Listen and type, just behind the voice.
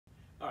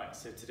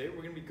Alright, so today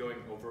we're going to be going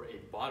over a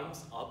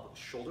bottoms up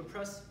shoulder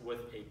press with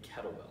a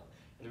kettlebell.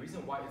 And the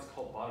reason why it's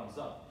called bottoms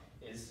up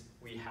is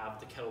we have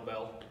the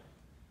kettlebell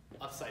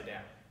upside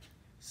down.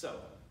 So,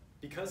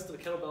 because the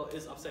kettlebell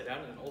is upside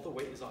down and all the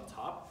weight is on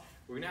top,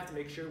 we're going to have to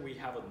make sure we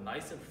have a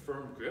nice and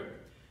firm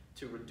grip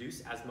to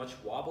reduce as much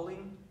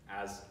wobbling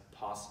as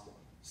possible.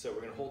 So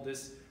we're going to hold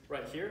this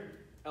right here.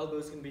 Elbow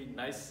is going to be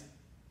nice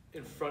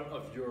in front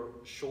of your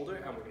shoulder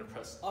and we're going to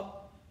press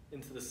up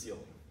into the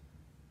ceiling.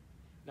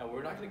 Now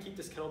we're not going to keep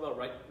this kettlebell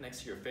right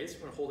next to your face.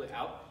 We're going to hold it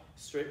out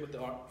straight with the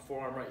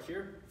forearm right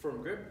here.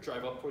 Firm grip,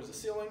 drive up towards the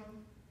ceiling.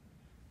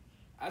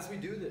 As we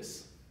do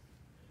this,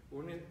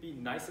 we're going to be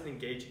nice and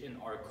engaged in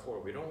our core.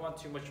 We don't want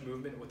too much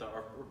movement with our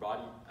upper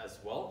body as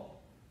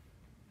well.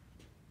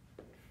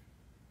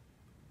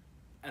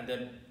 And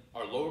then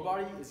our lower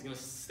body is going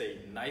to stay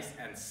nice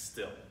and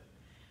still.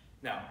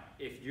 Now,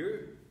 if you're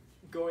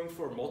going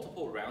for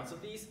multiple rounds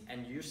of these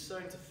and you're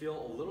starting to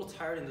feel a little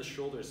tired in the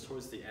shoulders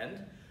towards the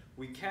end,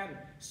 we can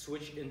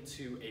switch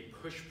into a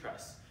push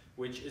press,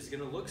 which is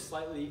going to look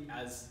slightly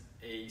as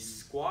a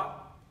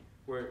squat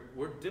where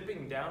we're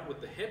dipping down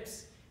with the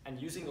hips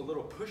and using a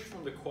little push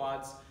from the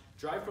quads,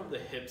 drive from the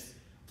hips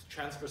to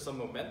transfer some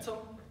momentum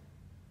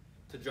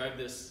to drive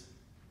this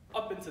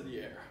up into the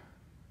air.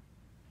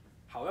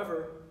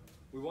 However,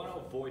 we want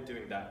to avoid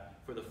doing that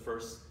for the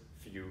first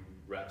few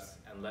reps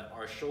and let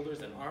our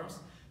shoulders and arms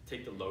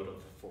take the load of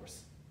the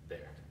force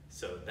there.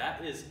 So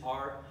that is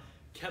our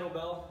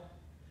kettlebell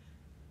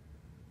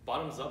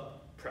bottoms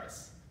up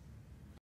press.